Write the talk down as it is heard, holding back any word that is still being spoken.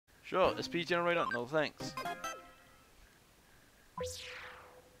Sure, SP generator, no thanks.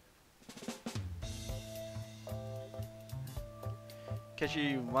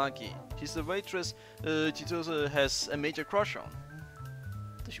 Kashimaki. She's the waitress Chitose has a major crush on.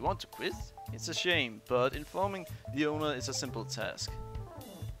 Does she want to quit? It's a shame, but informing the owner is a simple task.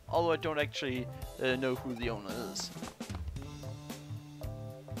 Although I don't actually know who the owner is.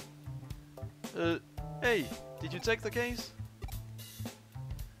 Hey, did you take the case?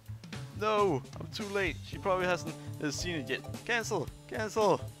 No, I'm too late. She probably hasn't seen it yet. Cancel!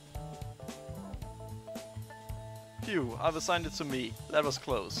 Cancel! Phew, I've assigned it to me. That was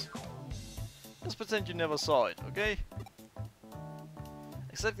close. Just pretend you never saw it, okay?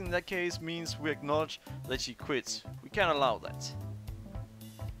 Accepting that case means we acknowledge that she quits. We can't allow that.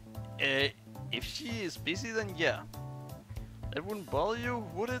 If she is busy, then yeah. That wouldn't bother you,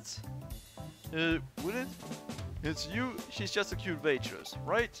 would it? Would it? It's you, she's just a cute waitress,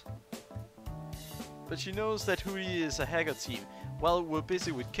 right? But she knows that Hudie is a hacker team. While we're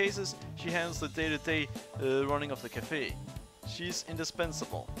busy with cases, she handles the day-to-day running of the cafe. She's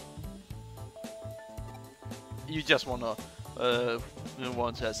indispensable. You just wanna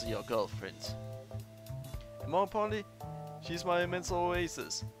want her as your girlfriend. And more importantly, she's my mental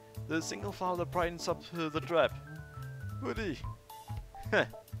oasis. The single flower that brightens up the trap. Hudie.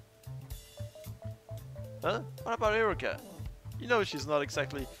 Huh? What about Erica? You know she's not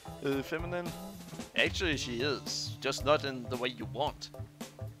exactly feminine. Actually she is, just not in the way you want.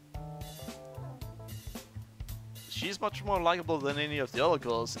 She's much more likable than any of the other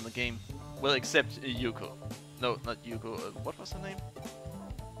girls in the game. Well, except Yuko. No, not Yuko. What was her name?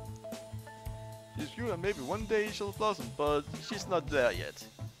 She's cute and maybe one day she'll blossom, but she's not there yet.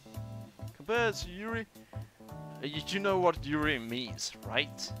 Compared to Yuri, you know what Yuri means,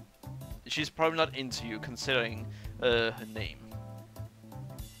 right? She's probably not into you, considering her name.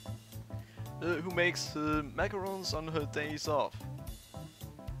 Who makes macarons on her days off.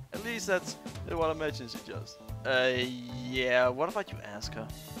 At least that's what I imagine she just. Yeah, what about you ask her?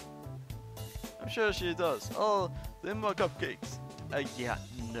 I'm sure she does. Oh, them are cupcakes. Yeah,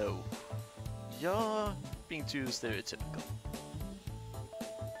 no. You're being too stereotypical.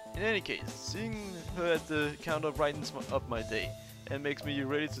 In any case, seeing her at the counter brightens up my day and makes me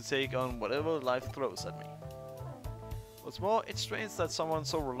ready to take on whatever life throws at me. What's more, it's strange that someone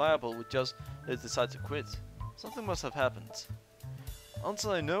so reliable would just decide to quit. Something must have happened.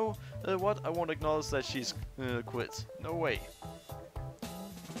 Until I know what, I won't acknowledge that she's quit. No way.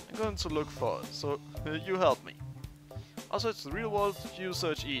 I'm going to look for her, so you help me. I'll search the real world, you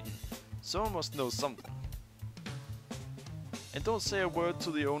search Eden. Someone must know something. And don't say a word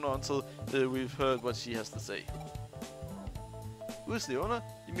to the owner until we've heard what she has to say. Who's the owner?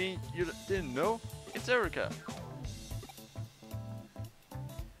 You mean you didn't know? It's Erica.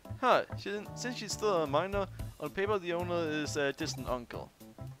 Huh, since she's still a minor, on paper the owner is a distant uncle.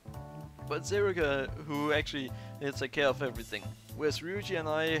 But it's Erica who actually takes care of everything, whereas Ryuji and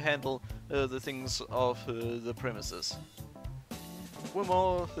I handle the things of the premises. We're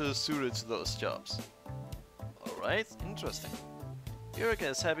more suited to those jobs. Alright, interesting. Erica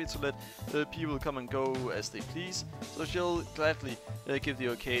is happy to let people come and go as they please, so she'll gladly give the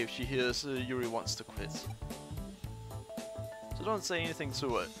okay if she hears Yuri wants to quit. So don't say anything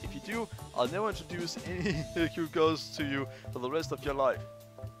to her. If you do, I'll never introduce any cute girls to you for the rest of your life.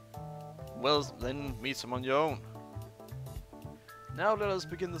 Well, then meet them on your own. Now let us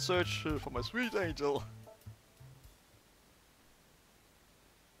begin the search for my sweet angel.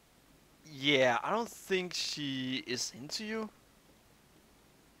 Yeah, I don't think she is into you.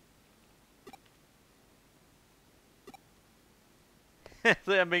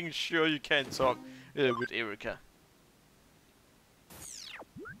 They are making sure you can't talk with Erica.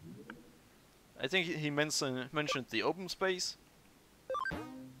 I think he mentioned the open space. And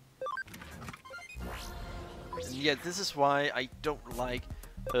yeah, this is why I don't like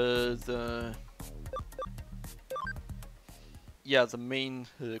the main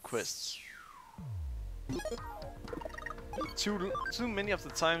quests. Too many of the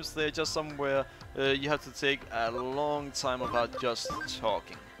times they're just somewhere you have to take a long time about just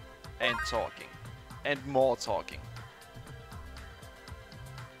talking and talking and more talking.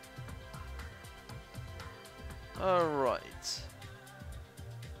 Alright.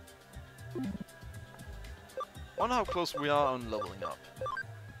 Wonder how close we are on leveling up.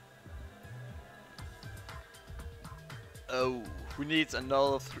 Oh, we need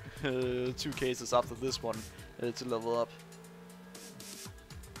another 2 cases after this one to level up.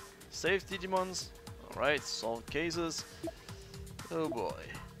 Save Digimons. Alright, solve cases. Oh boy.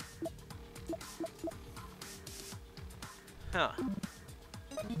 Huh.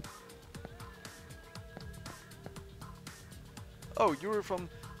 Oh, you're from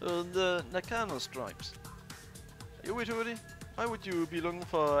the Nakano stripes. Are you with Hudie? Why would you be looking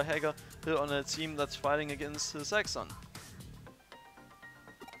for a hacker on a team that's fighting against Saxon?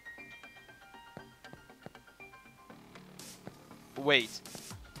 Wait.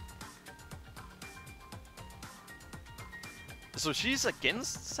 So she's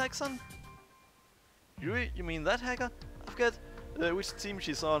against Saxon? You mean that hacker? I forget which team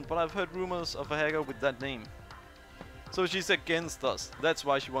she's on, but I've heard rumors of a hacker with that name. So she's against us. That's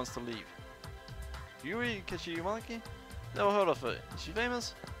why she wants to leave. Yuri Kashimaki? Never heard of her. Is she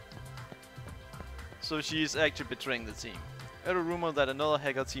famous? So she's actually betraying the team. I heard a rumor that another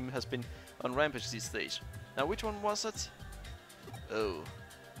hacker team has been on rampage these days. Now which one was it? Oh.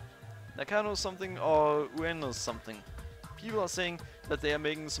 Nakano something or Ueno something. People are saying that they are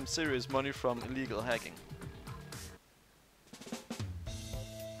making some serious money from illegal hacking.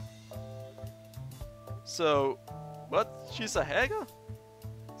 So, what? She's a hacker?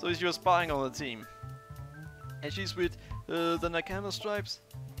 So she was spying on the team. And she's with the Nakano Stripes?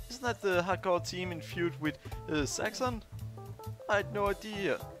 Isn't that the hardcore team in feud with Saxon? I had no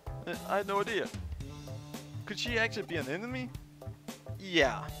idea. Could she actually be an enemy?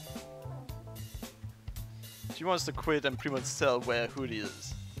 Yeah. She wants to quit and pretty much tell where Hudie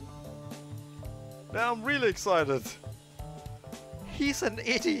is. Now I'm really excited. He's an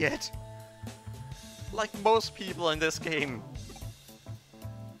idiot. Like most people in this game.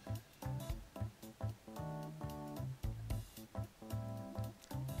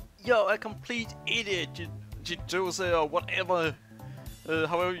 You're a complete idiot, Jitose or whatever,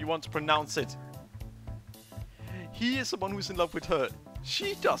 however you want to pronounce it. He is the one who's in love with her.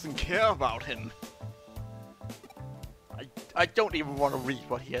 She doesn't care about him. I don't even want to read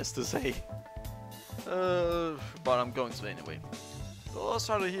what he has to say. But I'm going to anyway. So let's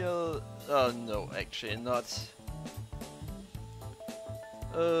try to hear... no, actually not.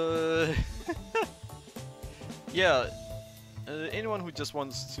 Yeah, anyone who just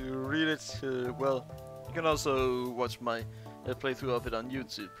wants to read it, well, you can also watch my playthrough of it on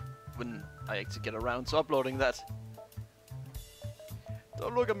YouTube when I actually get around to uploading that.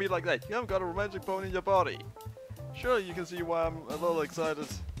 Don't look at me like that, you haven't got a romantic bone in your body. Sure, you can see why I'm a little excited.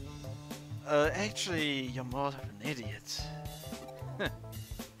 Actually, you're more of an idiot.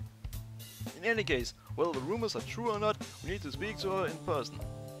 In any case, whether the rumors are true or not, we need to speak to her in person.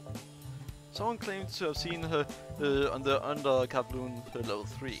 Someone claims to have seen her on the Underkavloon level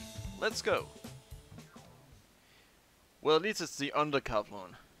 3. Let's go. Well, at least it's the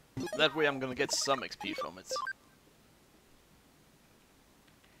Underkavloon. That way I'm gonna get some XP from it.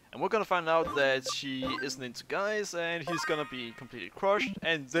 And we're gonna find out that she isn't into guys, and he's gonna be completely crushed,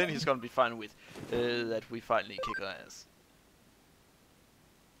 and then he's gonna be fine with that we finally kick her ass.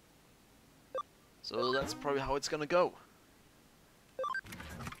 So that's probably how it's gonna go.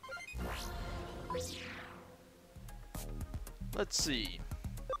 Let's see.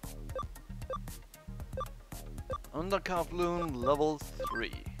 Underkavloon level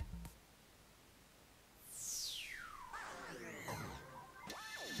 3.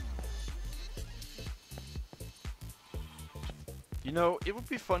 You know, it would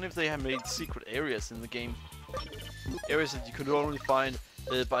be fun if they had made secret areas in the game. Areas that you could only find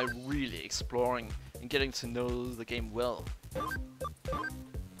by really exploring and getting to know the game well.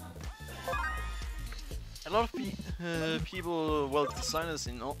 A lot of people, well, designers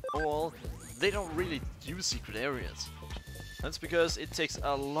in all, they don't really do secret areas. That's because it takes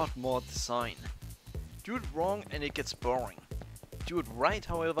a lot more design. Do it wrong and it gets boring. Do it right,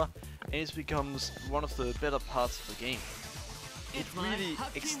 however, and it becomes one of the better parts of the game. It really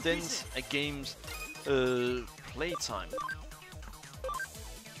extends a game's playtime.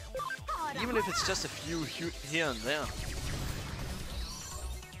 Even if it's just a few here and there.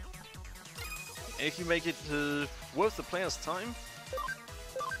 And if you make it worth the player's time,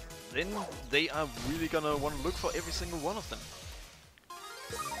 then they are really gonna want to look for every single one of them.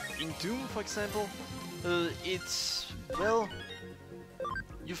 In Doom, for example, it's, well,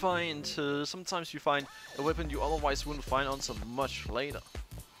 you find, sometimes you find a weapon you otherwise wouldn't find until much later.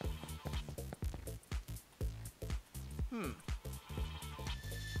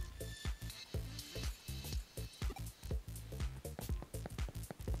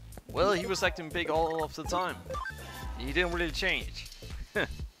 Well, he was acting big all of the time. He didn't really change.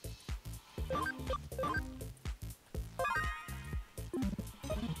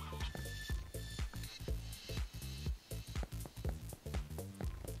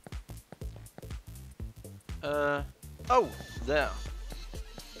 Oh, there.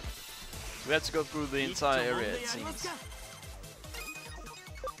 We had to go through the entire area, it seems.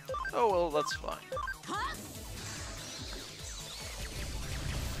 Oh well, that's fine.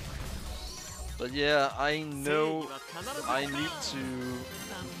 But yeah, I know I need to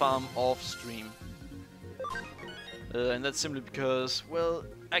farm off stream. And that's simply because, well,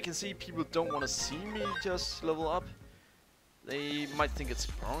 I can see people don't want to see me just level up. They might think it's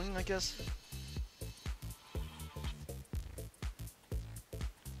boring, I guess.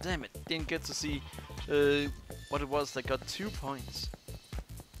 Damn it, didn't get to see what it was that got 2 points.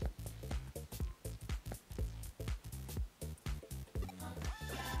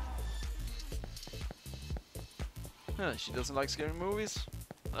 Huh, she doesn't like scary movies?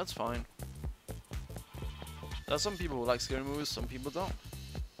 That's fine. There are some people who like scary movies, some people don't.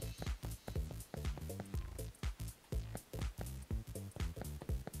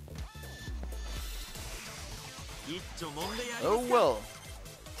 Oh well.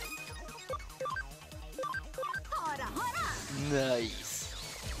 Nice.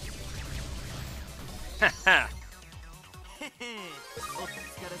 Haha.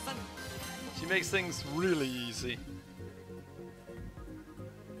 She makes things really easy.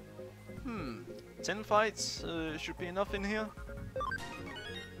 10 fights should be enough in here.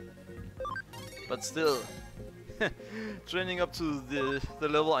 But still, training up to the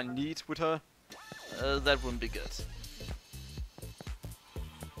level I need with her, that wouldn't be good.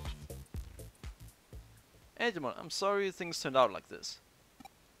 Hey Digimon, I'm sorry things turned out like this.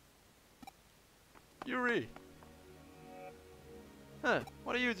 Yuri! Huh,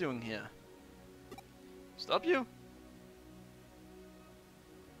 what are you doing here? Stop you?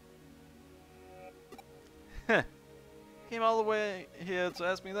 Heh, came all the way here to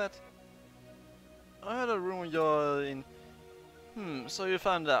ask me that? I heard a rumor you're in... so you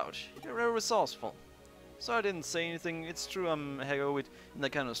found out. You're very resourceful. So I didn't say anything. It's true I'm a hacker with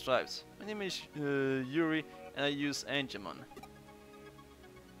that kind of stripes. My name is Yuri and I use Digimon.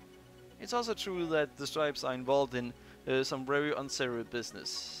 It's also true that the stripes are involved in some very unsavory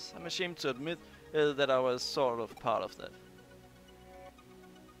business. I'm ashamed to admit that I was sort of part of that.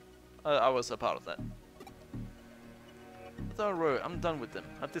 I was a part of that. But don't worry, I'm done with them.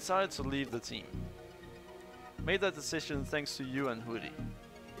 I've decided to leave the team. Made that decision thanks to you and Hudie.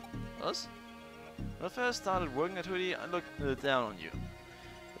 Us? When I first started working at Hudie, I looked down on you.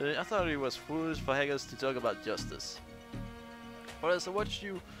 I thought it was foolish for hackers to talk about justice. But as I watched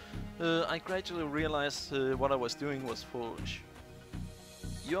you, I gradually realized what I was doing was foolish.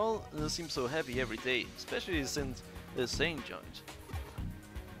 You all seem so happy every day, especially since Sane joined.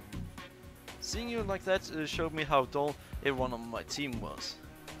 Seeing you like that showed me how dull everyone on my team was.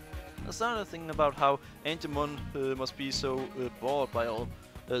 I started thinking about how Digimon must be so bored by all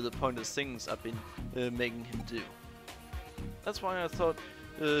the pointless things I've been making him do. That's why I thought,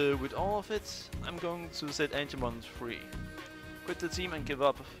 with all of it, I'm going to set Digimon free. Quit the team and give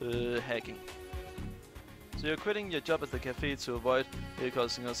up hacking. So you're quitting your job at the cafe to avoid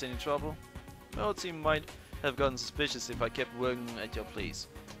causing us any trouble? My whole team might have gotten suspicious if I kept working at your place.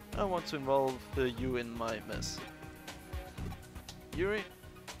 I don't want to involve you in my mess. Yuri?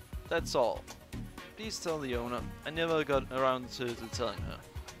 That's all. Please tell the owner. I never got around to telling her.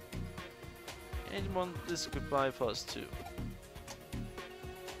 Digimon, this is goodbye for us too.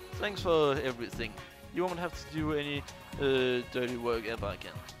 Thanks for everything. You won't have to do any dirty work ever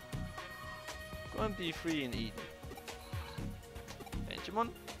again. Go and be free in Eden.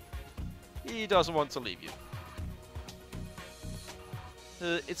 Digimon? He doesn't want to leave you.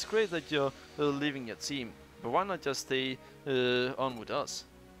 It's great that you're leaving your team, but why not just stay on with us?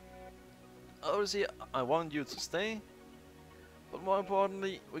 Obviously, I want you to stay, but more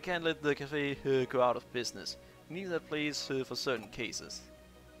importantly, we can't let the cafe go out of business. We need that place for certain cases.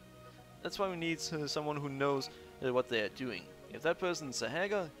 That's why we need someone who knows what they are doing. If that person's a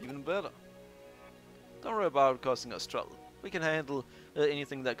hacker, even better. Don't worry about causing us trouble. We can handle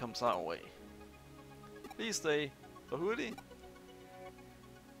anything that comes our way. Please stay. For Hudie?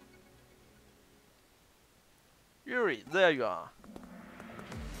 Yuri, there you are.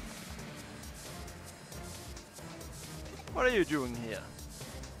 What are you doing here?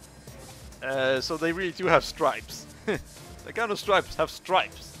 So they really do have stripes. The kind of stripes have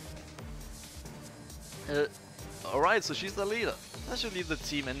stripes. Alright, so she's the leader. I should leave the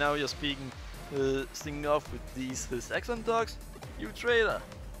team and now you're stinging off with these accent dogs? You traitor!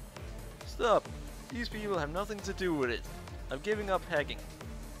 Stop! These people have nothing to do with it. I'm giving up hacking.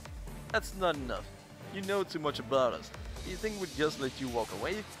 That's not enough. You know too much about us. Do you think we'd just let you walk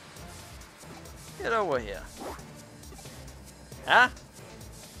away? Get over here. Huh?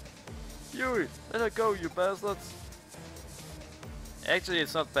 Yuri, let her go, you bastards. Actually,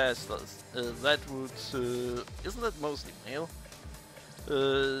 it's not bastards. That would... isn't that mostly male?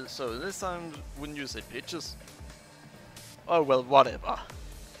 So this time, wouldn't you say bitches? Oh well, whatever.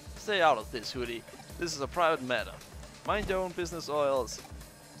 Stay out of this, Hudie. This is a private matter. Mind your own business or else.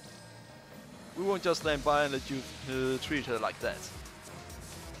 We won't just stand by and let you treat her like that.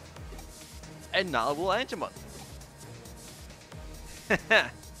 And now we'll Angemon.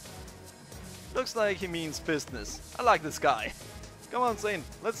 Looks like he means business. I like this guy. Come on, Zane,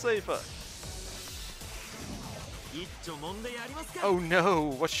 let's save her. Oh no,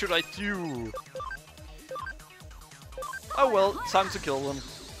 what should I do? Oh well, time to kill them.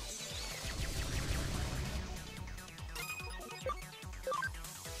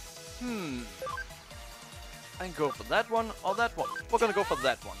 I can go for that one or that one. We're gonna go for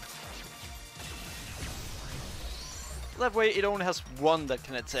that one. That way it only has one that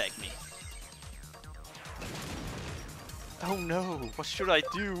can attack me. Oh no, what should I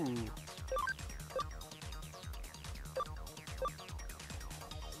do?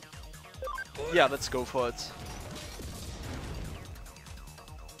 Yeah, let's go for it.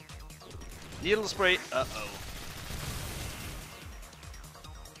 Needle spray, uh-oh.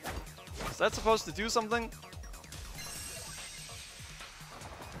 Is that supposed to do something?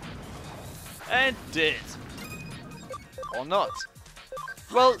 And did. Or not.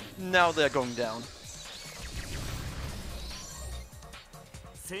 Well, now they're going down.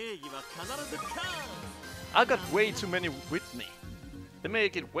 I got way too many with me. They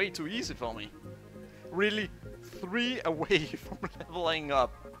make it way too easy for me. Really, 3 away from leveling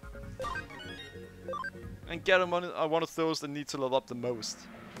up. And get him on one of those that need to level up the most.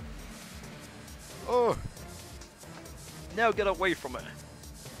 Oh! Now get away from her.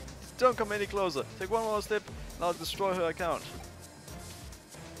 Don't come any closer. Take one more step and I'll destroy her account.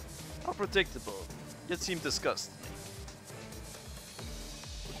 How predictable. Yet seem disgusting.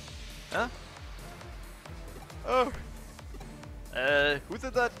 Huh? Oh! Who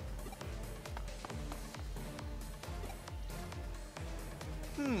did that?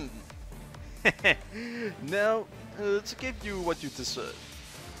 Now, to give you what you deserve.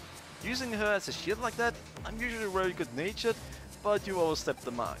 Using her as a shield like that, I'm usually very good-natured, but you overstepped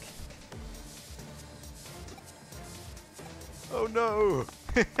the mark. Oh no!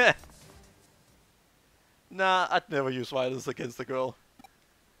 Nah, I'd never use violence against a girl.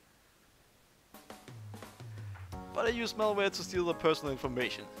 But I use malware to steal their personal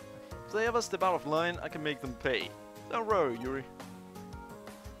information. If they ever step out of line, I can make them pay. Don't worry, Yuri.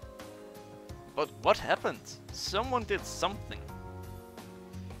 But what happened? Someone did something.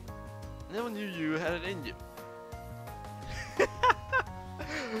 Never knew you had it in you.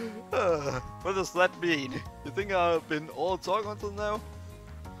 What does that mean? You think I've been all talk until now?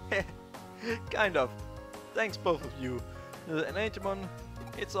 Kind of. Thanks both of you. And Angemon,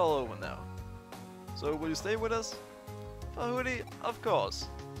 it's all over now. So will you stay with us? For Hudie, of course.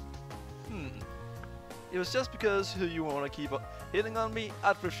 It was just because you want to keep hitting on me,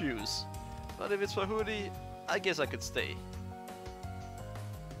 I'd refuse. But if it's for Hudie, I guess I could stay.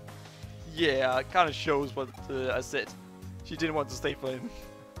 Yeah, it kinda shows what I said. She didn't want to stay for him.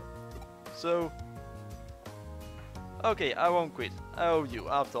 So... okay, I won't quit. I owe you,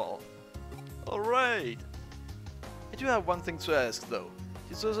 after all. Alright! I do have one thing to ask, though.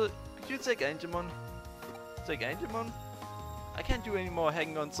 Could you take Angemon? Take Angemon? I can't do any more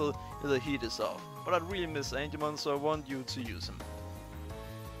hacking until the heat is off. But I really miss Angemon, so I want you to use him.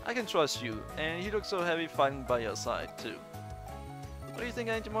 I can trust you, and he looks so happy fighting by your side, too. What do you think,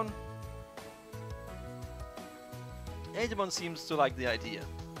 Angemon? Angemon seems to like the idea.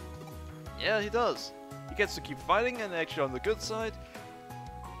 Yeah, he does. He gets to keep fighting and actually on the good side.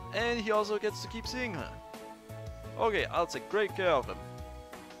 And he also gets to keep seeing her. Okay, I'll take great care of him.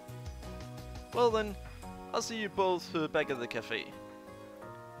 Well then, I'll see you both back at the cafe.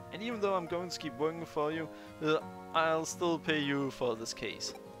 And even though I'm going to keep working for you, I'll still pay you for this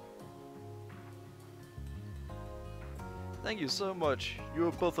case. Thank you so much. You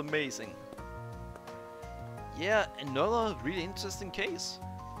are both amazing. Yeah, another really interesting case.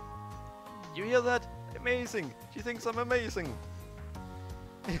 You hear that? Amazing! She thinks I'm amazing!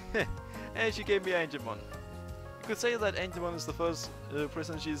 And she gave me Angemon. You could say that Angemon is the first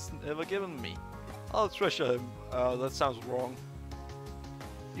present she's ever given me. I'll treasure him. That sounds wrong.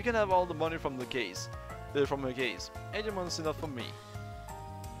 You can have all the money from the case. From her case. Angemon's enough for me.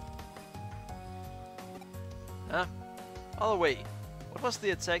 Huh? Oh wait, what was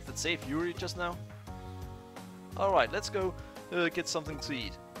the attack that saved Yuri just now? Alright, let's go get something to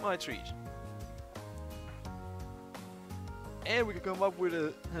eat. My treat. And we can come up with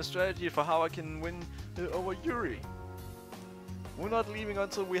a strategy for how I can win over Yuri. We're not leaving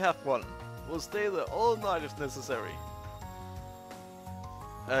until we have one. We'll stay there all night if necessary.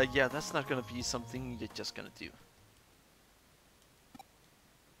 Yeah, that's not gonna be something you're just gonna do.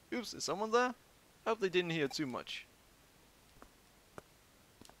 Oops, is someone there? I hope they didn't hear too much.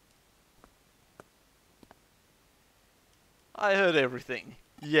 I heard everything.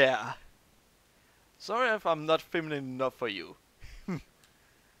 Yeah. Sorry if I'm not feminine enough for you.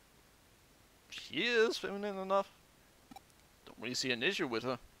 She is feminine enough. Don't really see an issue with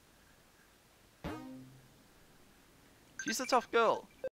her. She's a tough girl.